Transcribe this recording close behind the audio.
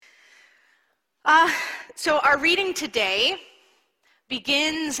So our reading today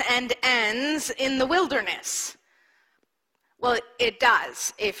begins and ends in the wilderness. Well, it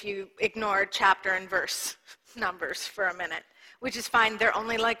does if you ignore chapter and verse numbers for a minute, which is fine. They're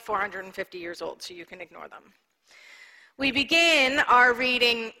only like 450 years old, so you can ignore them. We begin our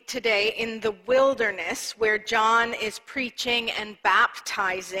reading today in the wilderness, where John is preaching and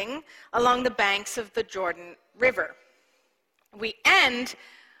baptizing along the banks of the Jordan River. We end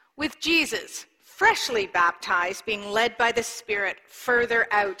with Jesus, freshly baptized, being led by the Spirit further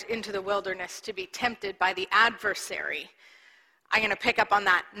out into the wilderness to be tempted by the adversary. I'm going to pick up on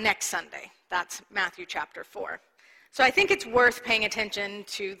that next Sunday. That's Matthew chapter 4. So I think it's worth paying attention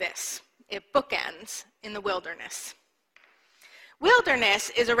to this. It bookends in the wilderness.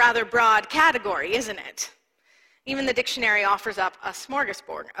 Wilderness is a rather broad category, isn't it? Even the dictionary offers up a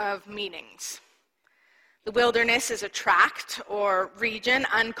smorgasbord of meanings. The wilderness is a tract or region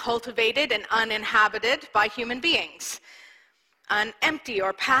uncultivated and uninhabited by human beings. An empty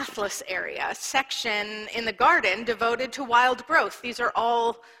or pathless area, a section in the garden devoted to wild growth. These are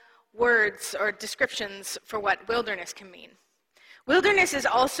all words or descriptions for what wilderness can mean. Wilderness is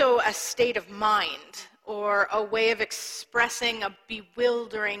also a state of mind or a way of expressing a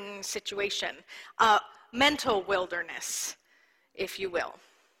bewildering situation, a mental wilderness, if you will.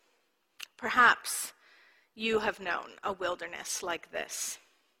 Perhaps you have known a wilderness like this.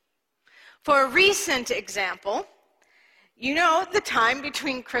 For a recent example, you know the time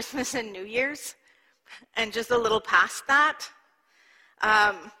between Christmas and New Year's, and just a little past that,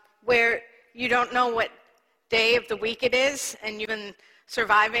 where you don't know what day of the week it is, and you've been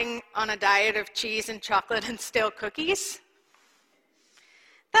surviving on a diet of cheese and chocolate and stale cookies?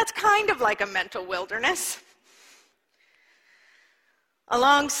 That's kind of like a mental wilderness.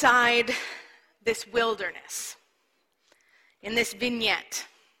 Alongside this wilderness, in this vignette,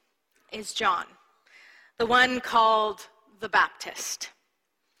 is John, the one called the Baptist.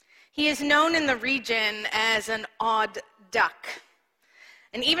 He is known in the region as an odd duck.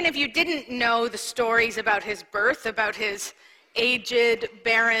 And even if you didn't know the stories about his birth, about his aged,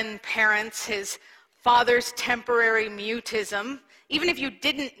 barren parents, his father's temporary mutism, even if you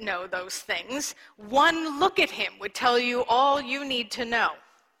didn't know those things, one look at him would tell you all you need to know.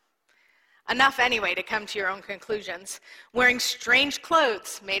 Enough anyway to come to your own conclusions. Wearing strange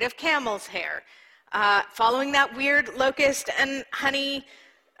clothes made of camel's hair, following that weird locust and honey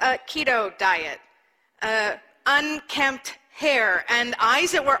keto diet, unkempt hair, and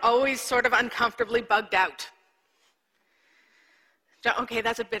eyes that were always sort of uncomfortably bugged out. Okay,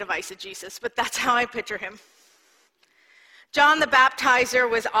 that's a bit of eisegesis, but that's how I picture him. John the Baptizer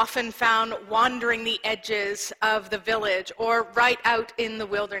was often found wandering the edges of the village or right out in the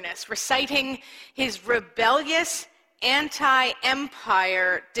wilderness, reciting his rebellious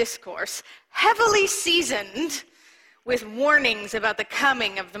anti-empire discourse, heavily seasoned with warnings about the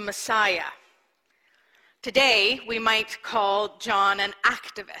coming of the Messiah. Today, we might call John an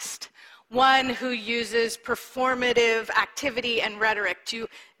activist, one who uses performative activity and rhetoric to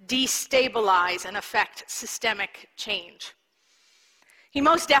destabilize and affect systemic change. He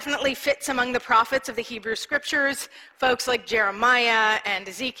most definitely fits among the prophets of the Hebrew Scriptures, folks like Jeremiah and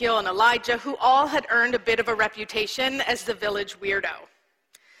Ezekiel and Elijah, who all had earned a bit of a reputation as the village weirdo.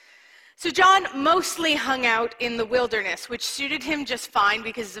 So John mostly hung out in the wilderness, which suited him just fine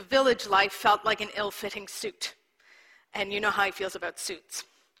because the village life felt like an ill-fitting suit. And you know how he feels about suits.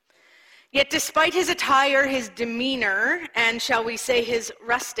 Yet despite his attire, his demeanor, and shall we say his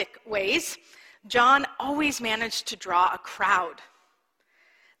rustic ways, John always managed to draw a crowd.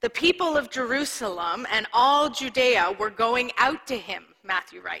 The people of Jerusalem and all Judea were going out to him,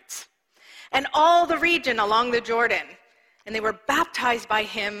 Matthew writes, and all the region along the Jordan, and they were baptized by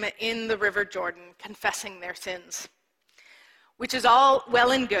him in the river Jordan, confessing their sins, which is all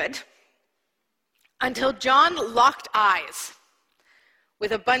well and good, until John locked eyes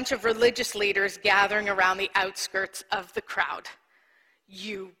with a bunch of religious leaders gathering around the outskirts of the crowd.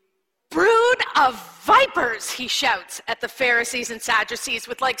 "You brood of vipers," he shouts at the Pharisees and Sadducees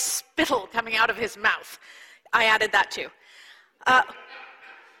with like spittle coming out of his mouth. I added that too.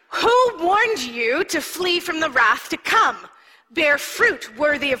 "Who warned you to flee from the wrath to come? Bear fruit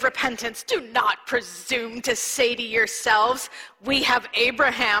worthy of repentance. Do not presume to say to yourselves, 'We have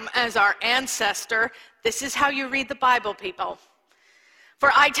Abraham as our ancestor.'" This is how you read the Bible, people.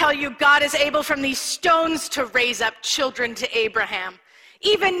 "For I tell you, God is able from these stones to raise up children to Abraham.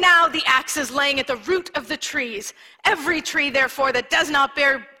 Even now the axe is laying at the root of the trees. Every tree, therefore, that does not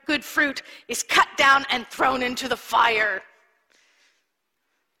bear good fruit is cut down and thrown into the fire."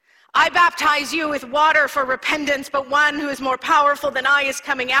 I baptize you with water for repentance, but one who is more powerful than I is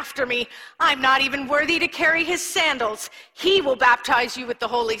coming after me. I'm not even worthy to carry his sandals. He will baptize you with the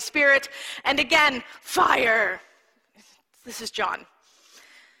Holy Spirit. And again, fire. This is John.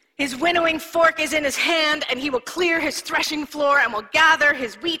 His winnowing fork is in his hand, and he will clear his threshing floor and will gather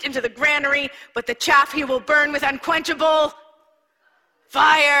his wheat into the granary, but the chaff he will burn with unquenchable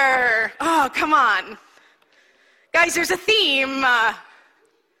fire. Oh, come on. Guys, there's a theme.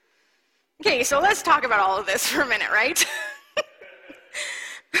 Okay, so let's talk about all of this for a minute, right?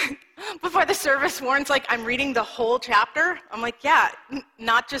 Before the service, Warren's like, I'm reading the whole chapter. I'm like, yeah,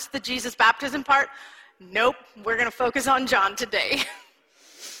 not just the Jesus baptism part. Nope, we're going to focus on John today.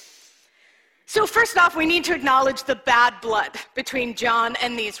 So first off, we need to acknowledge the bad blood between John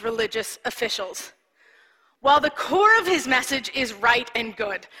and these religious officials. While the core of his message is right and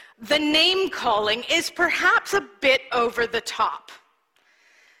good, the name-calling is perhaps a bit over the top.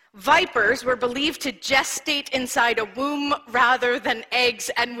 Vipers were believed to gestate inside a womb rather than eggs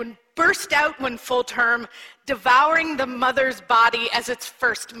and would burst out when full term, devouring the mother's body as its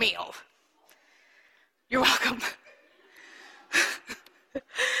first meal. You're welcome.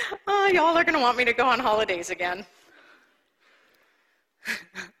 Oh, y'all are going to want me to go on holidays again.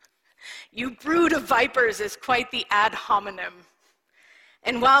 You brood of vipers is quite the ad hominem.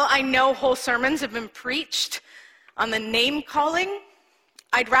 And while I know whole sermons have been preached on the name calling,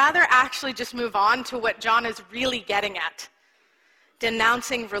 I'd rather actually just move on to what John is really getting at,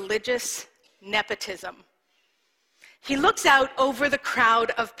 denouncing religious nepotism. He looks out over the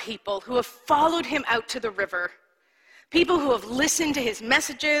crowd of people who have followed him out to the river, people who have listened to his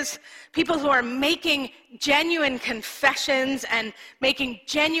messages, people who are making genuine confessions and making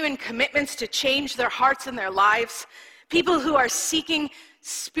genuine commitments to change their hearts and their lives, people who are seeking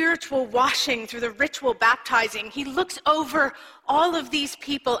spiritual washing through the ritual baptizing. He looks over all of these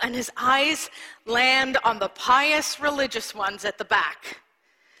people and his eyes land on the pious religious ones at the back.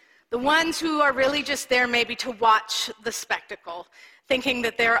 The ones who are really just there maybe to watch the spectacle, thinking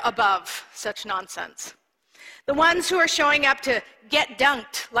that they're above such nonsense. The ones who are showing up to get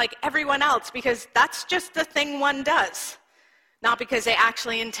dunked like everyone else because that's just the thing one does, not because they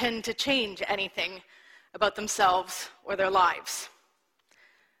actually intend to change anything about themselves or their lives.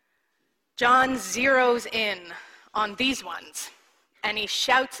 John zeroes in on these ones, and he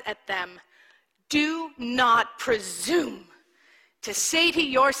shouts at them, "Do not presume to say to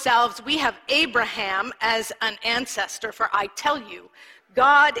yourselves, we have Abraham as an ancestor, for I tell you,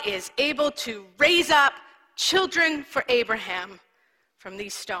 God is able to raise up children for Abraham from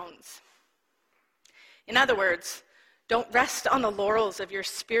these stones." In other words, don't rest on the laurels of your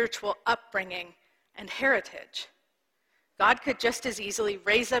spiritual upbringing and heritage. God could just as easily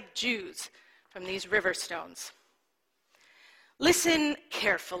raise up Jews from these river stones. Listen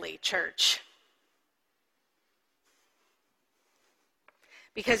carefully, church.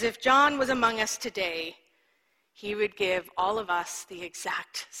 Because if John was among us today, he would give all of us the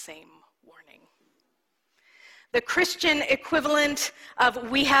exact same warning. The Christian equivalent of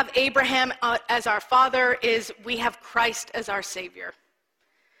we have Abraham as our father is we have Christ as our Savior.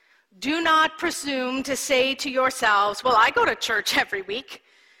 Do not presume to say to yourselves, well, I go to church every week.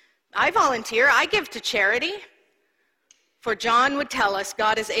 I volunteer. I give to charity. For John would tell us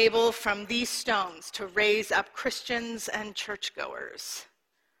God is able from these stones to raise up Christians and churchgoers.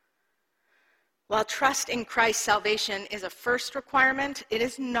 While trust in Christ's salvation is a first requirement, it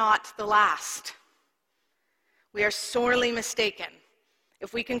is not the last. We are sorely mistaken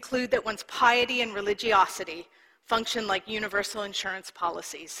if we conclude that one's piety and religiosity function like universal insurance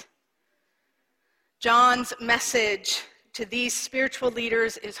policies. John's message to these spiritual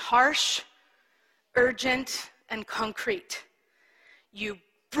leaders is harsh, urgent, and concrete. You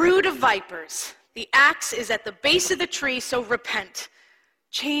brood of vipers, the axe is at the base of the tree, so repent.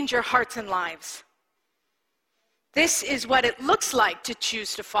 Change your hearts and lives. This is what it looks like to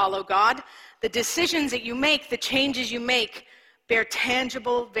choose to follow God. The decisions that you make, the changes you make, bear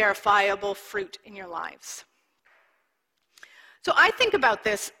tangible, verifiable fruit in your lives. So I think about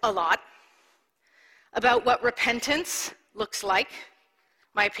this a lot, about what repentance looks like.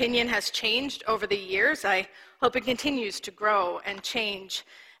 My opinion has changed over the years. I hope it continues to grow and change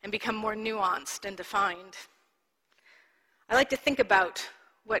and become more nuanced and defined. I like to think about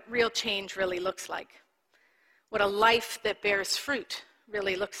what real change really looks like, what a life that bears fruit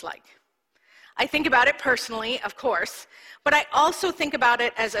really looks like. I think about it personally, of course, but I also think about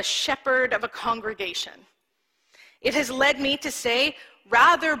it as a shepherd of a congregation. It has led me to say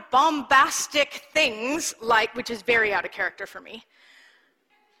rather bombastic things like, which is very out of character for me,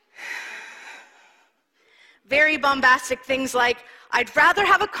 Very bombastic things like, I'd rather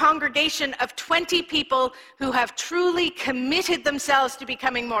have a congregation of 20 people who have truly committed themselves to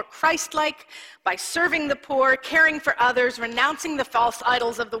becoming more Christ-like by serving the poor, caring for others, renouncing the false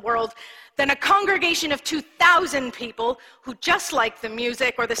idols of the world, than a congregation of 2,000 people who just like the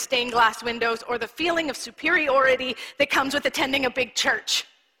music or the stained glass windows or the feeling of superiority that comes with attending a big church.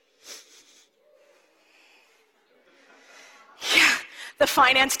 Yeah, the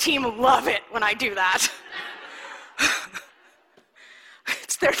finance team love it when I do that.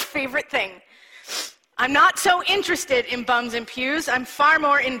 It's their favorite thing. I'm not so interested in bums and pews. I'm far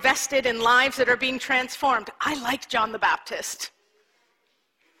more invested in lives that are being transformed. I like John the Baptist.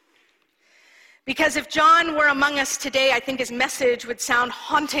 Because if John were among us today, I think his message would sound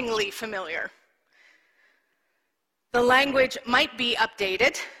hauntingly familiar. The language might be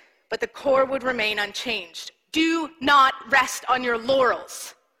updated, but the core would remain unchanged. Do not rest on your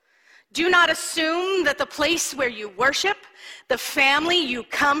laurels. Do not assume that the place where you worship, the family you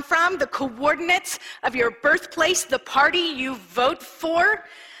come from, the coordinates of your birthplace, the party you vote for,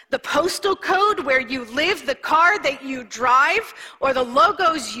 the postal code where you live, the car that you drive, or the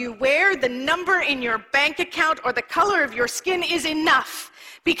logos you wear, the number in your bank account, or the color of your skin is enough,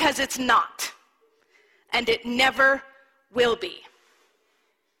 because it's not. And it never will be.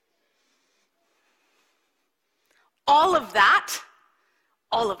 All of that,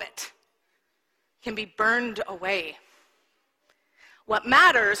 all of it, can be burned away. What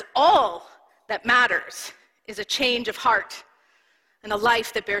matters, all that matters, is a change of heart and a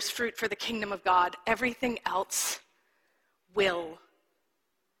life that bears fruit for the kingdom of God. Everything else will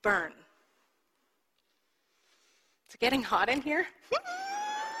burn. Is it getting hot in here?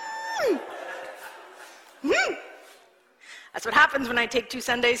 That's what happens when I take 2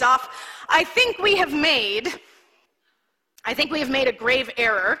 Sundays off. I think we have made a grave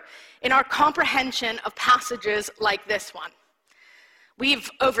error in our comprehension of passages like this one. We've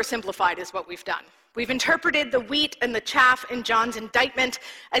oversimplified is what we've done. We've interpreted the wheat and the chaff in John's indictment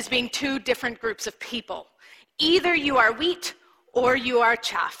as being 2 different groups of people. Either you are wheat or you are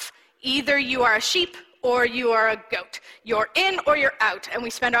chaff. Either you are a sheep or you are a goat. You're in or you're out. And we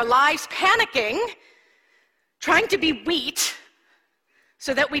spend our lives panicking, trying to be wheat,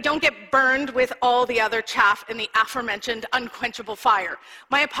 so that we don't get burned with all the other chaff in the aforementioned unquenchable fire.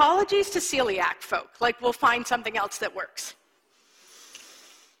 My apologies to celiac folk. We'll find something else that works.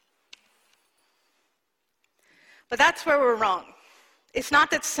 But that's where we're wrong. It's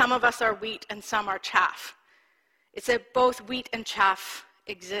not that some of us are wheat and some are chaff. It's that both wheat and chaff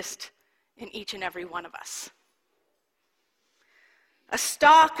exist in each and every one of us. A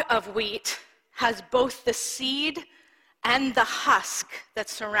stalk of wheat has both the seed and the husk that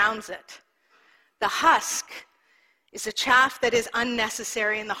surrounds it. The husk is a chaff that is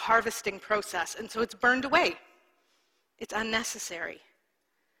unnecessary in the harvesting process, and so it's burned away. It's unnecessary.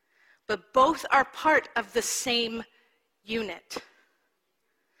 But both are part of the same unit.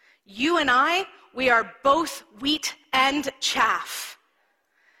 You and I, we are both wheat and chaff.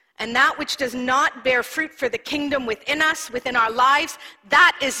 And that which does not bear fruit for the kingdom within us, within our lives,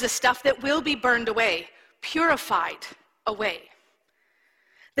 that is the stuff that will be burned away, purified away.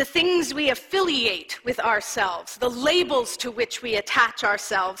 The things we affiliate with ourselves, the labels to which we attach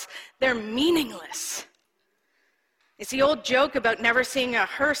ourselves, they're meaningless. It's the old joke about never seeing a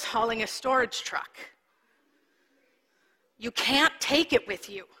hearse hauling a storage truck. You can't take it with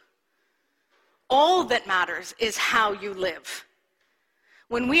you. All that matters is how you live.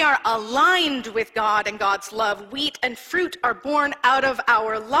 When we are aligned with God and God's love, wheat and fruit are born out of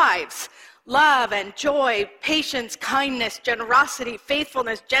our lives. Love and joy, patience, kindness, generosity,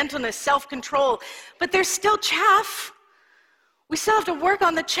 faithfulness, gentleness, self-control. But there's still chaff. We still have to work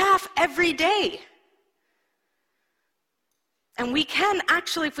on the chaff every day. And we can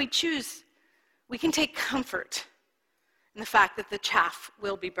actually, if we choose, we can take comfort in the fact that the chaff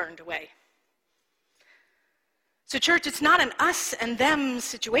will be burned away. So church, it's not an us and them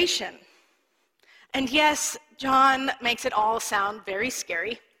situation. And yes, John makes it all sound very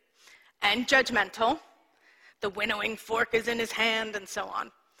scary and judgmental. The winnowing fork is in his hand and so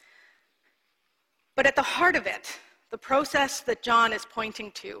on. But at the heart of it, the process that John is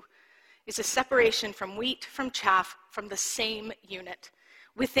pointing to is a separation from wheat, from chaff, from the same unit.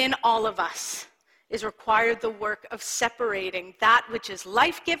 Within all of us is required the work of separating that which is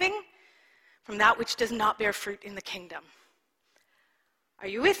life-giving from that which does not bear fruit in the kingdom. Are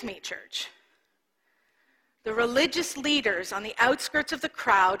you with me, church? The religious leaders on the outskirts of the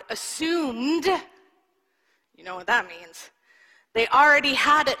crowd assumed, you know what that means, they already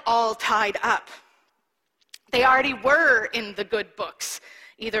had it all tied up. They already were in the good books.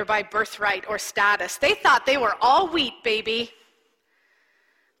 either by birthright or status. They thought they were all wheat, baby.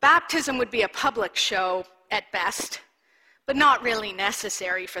 Baptism would be a public show at best, but not really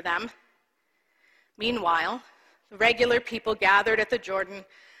necessary for them. Meanwhile, the regular people gathered at the Jordan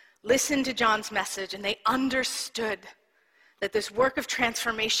listened to John's message, and they understood that this work of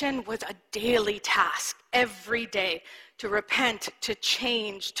transformation was a daily task, every day, to repent, to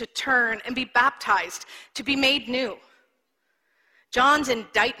change, to turn, and be baptized, to be made new. John's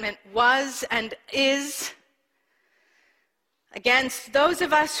indictment was and is against those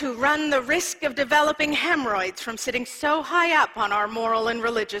of us who run the risk of developing hemorrhoids from sitting so high up on our moral and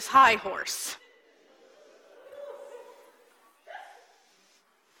religious high horse.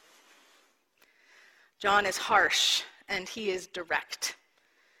 John is harsh and he is direct.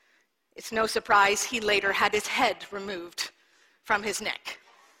 It's no surprise he later had his head removed from his neck.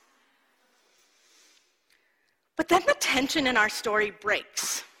 But then the tension in our story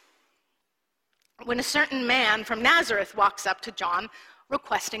breaks when a certain man from Nazareth walks up to John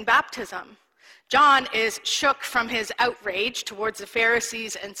requesting baptism. John is shook from his outrage towards the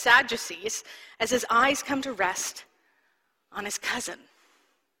Pharisees and Sadducees as his eyes come to rest on his cousin,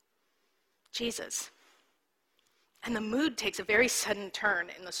 Jesus. And the mood takes a very sudden turn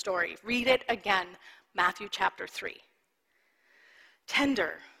in the story. Read it again, Matthew chapter 3.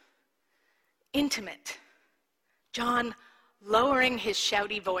 Tender, intimate, John lowering his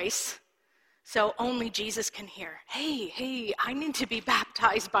shouty voice so only Jesus can hear. Hey, I need to be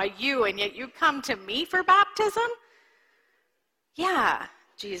baptized by you, and yet you come to me for baptism? Yeah,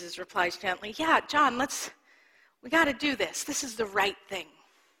 Jesus replies gently. Yeah, John, we got to do this. This is the right thing.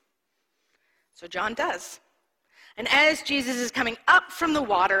 So John does. And as Jesus is coming up from the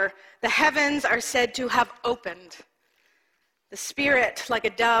water, the heavens are said to have opened. The Spirit, like a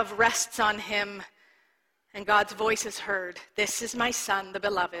dove, rests on him, and God's voice is heard. This is my Son, the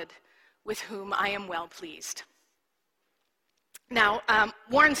beloved, with whom I am well pleased. Now,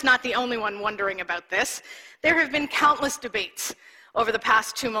 Warren's not the only one wondering about this. There have been countless debates over the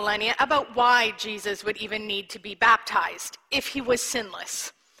past 2 millennia about why Jesus would even need to be baptized if he was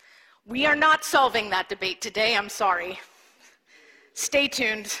sinless. We are not solving that debate today, I'm sorry. Stay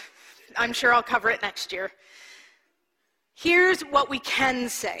tuned. I'm sure I'll cover it next year. Here's what we can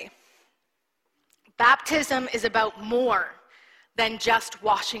say. Baptism is about more than just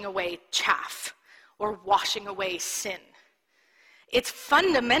washing away chaff or washing away sin. It's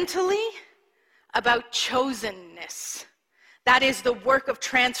fundamentally about chosenness. That is the work of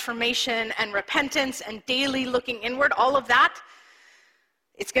transformation and repentance and daily looking inward, all of that.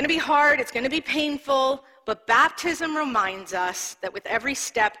 It's going to be hard, it's going to be painful, but baptism reminds us that with every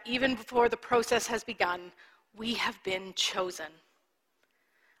step, even before the process has begun, we have been chosen.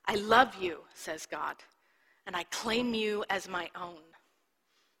 I love you, says God, and I claim you as my own.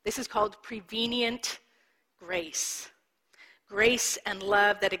 This is called prevenient grace. Grace and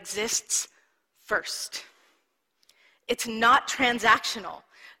love that exists first. It's not transactional.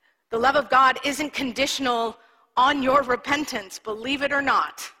 The love of God isn't conditional on your repentance, believe it or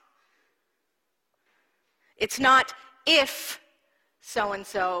not. It's not if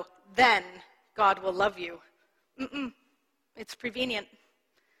so-and-so, then God will love you. It's prevenient.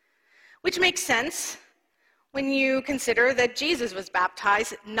 Which makes sense when you consider that Jesus was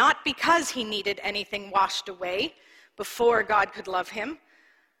baptized not because he needed anything washed away before God could love him,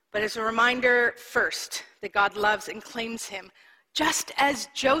 but as a reminder first that God loves and claims him, just as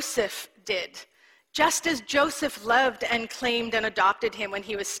Joseph did. Just as Joseph loved and claimed and adopted him when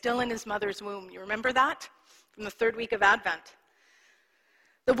he was still in his mother's womb. You remember that? From the 3rd week of Advent.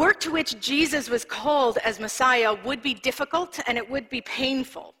 The work to which Jesus was called as Messiah would be difficult and it would be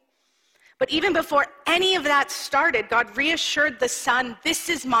painful. But even before any of that started, God reassured the Son, this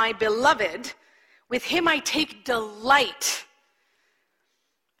is my beloved. With him I take delight.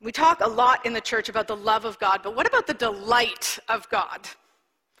 We talk a lot in the church about the love of God, but what about the delight of God?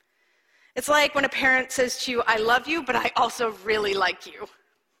 It's like when a parent says to you, I love you, but I also really like you.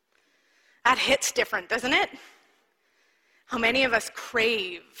 That hits different, doesn't it? How many of us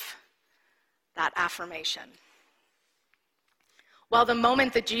crave that affirmation? While the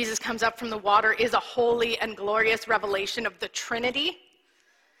moment that Jesus comes up from the water is a holy and glorious revelation of the Trinity,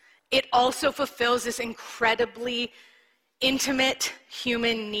 it also fulfills this incredibly intimate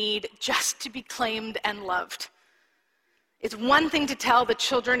human need just to be claimed and loved. It's one thing to tell the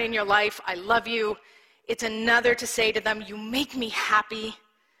children in your life, I love you. It's another to say to them, you make me happy.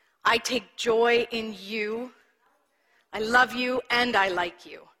 I take joy in you. I love you and I like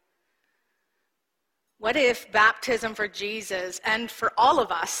you. What if baptism for Jesus and for all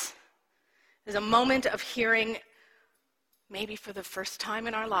of us is a moment of hearing maybe for the first time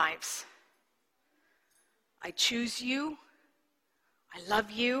in our lives, I choose you, I love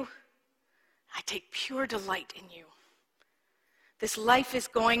you, I take pure delight in you. This life is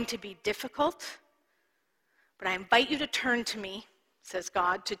going to be difficult, but I invite you to turn to me, says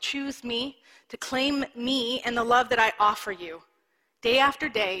God, to choose me, to claim me and the love that I offer you, day after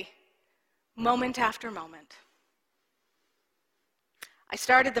day, moment after moment. I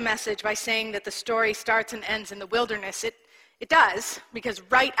started the message by saying that the story starts and ends in the wilderness. It does, because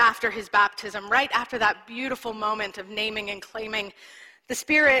right after his baptism, right after that beautiful moment of naming and claiming, the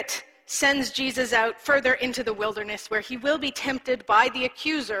Spirit sends Jesus out further into the wilderness where he will be tempted by the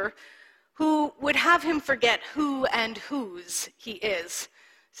accuser who would have him forget who and whose he is.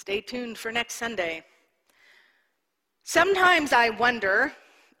 Stay tuned for next Sunday. Sometimes I wonder,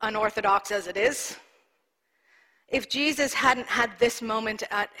 unorthodox as it is, if Jesus hadn't had this moment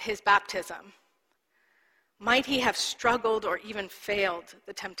at his baptism, might he have struggled or even failed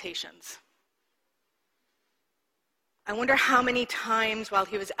the temptations? I wonder how many times while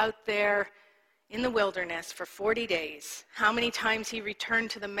he was out there in the wilderness for 40 days, how many times he returned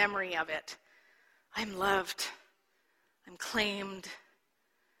to the memory of it. I'm loved, I'm claimed,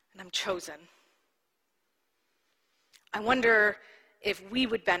 and I'm chosen. I wonder if we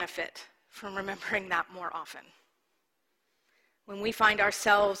would benefit from remembering that more often. When we find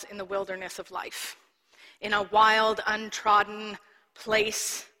ourselves in the wilderness of life, in a wild, untrodden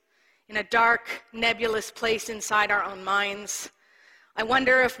place, in a dark, nebulous place inside our own minds. I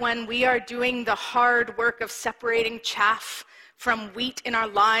wonder if when we are doing the hard work of separating chaff from wheat in our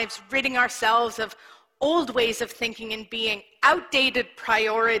lives, ridding ourselves of old ways of thinking and being, outdated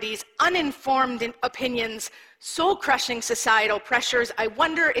priorities, uninformed opinions, soul-crushing societal pressures, I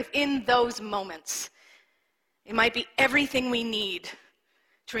wonder if in those moments it might be everything we need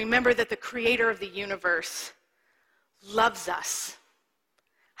to remember that the creator of the universe loves us,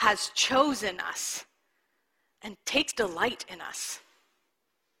 has chosen us, and takes delight in us.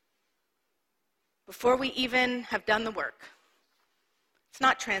 Before we even have done the work, it's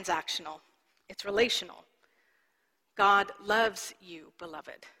not transactional, it's relational. God loves you,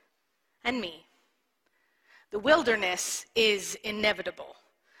 beloved, and me. The wilderness is inevitable.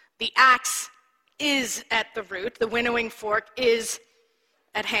 The axe is at the root. The winnowing fork is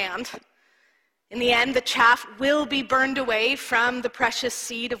at hand. In the end, the chaff will be burned away from the precious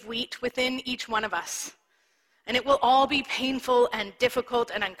seed of wheat within each one of us. And it will all be painful and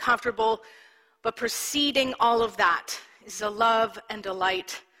difficult and uncomfortable, but preceding all of that is the love and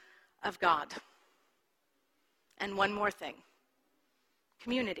delight of God. And one more thing,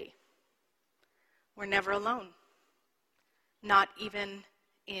 community. We're never alone, not even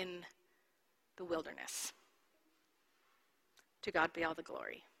in the wilderness. To God be all the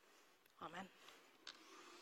glory. Amen.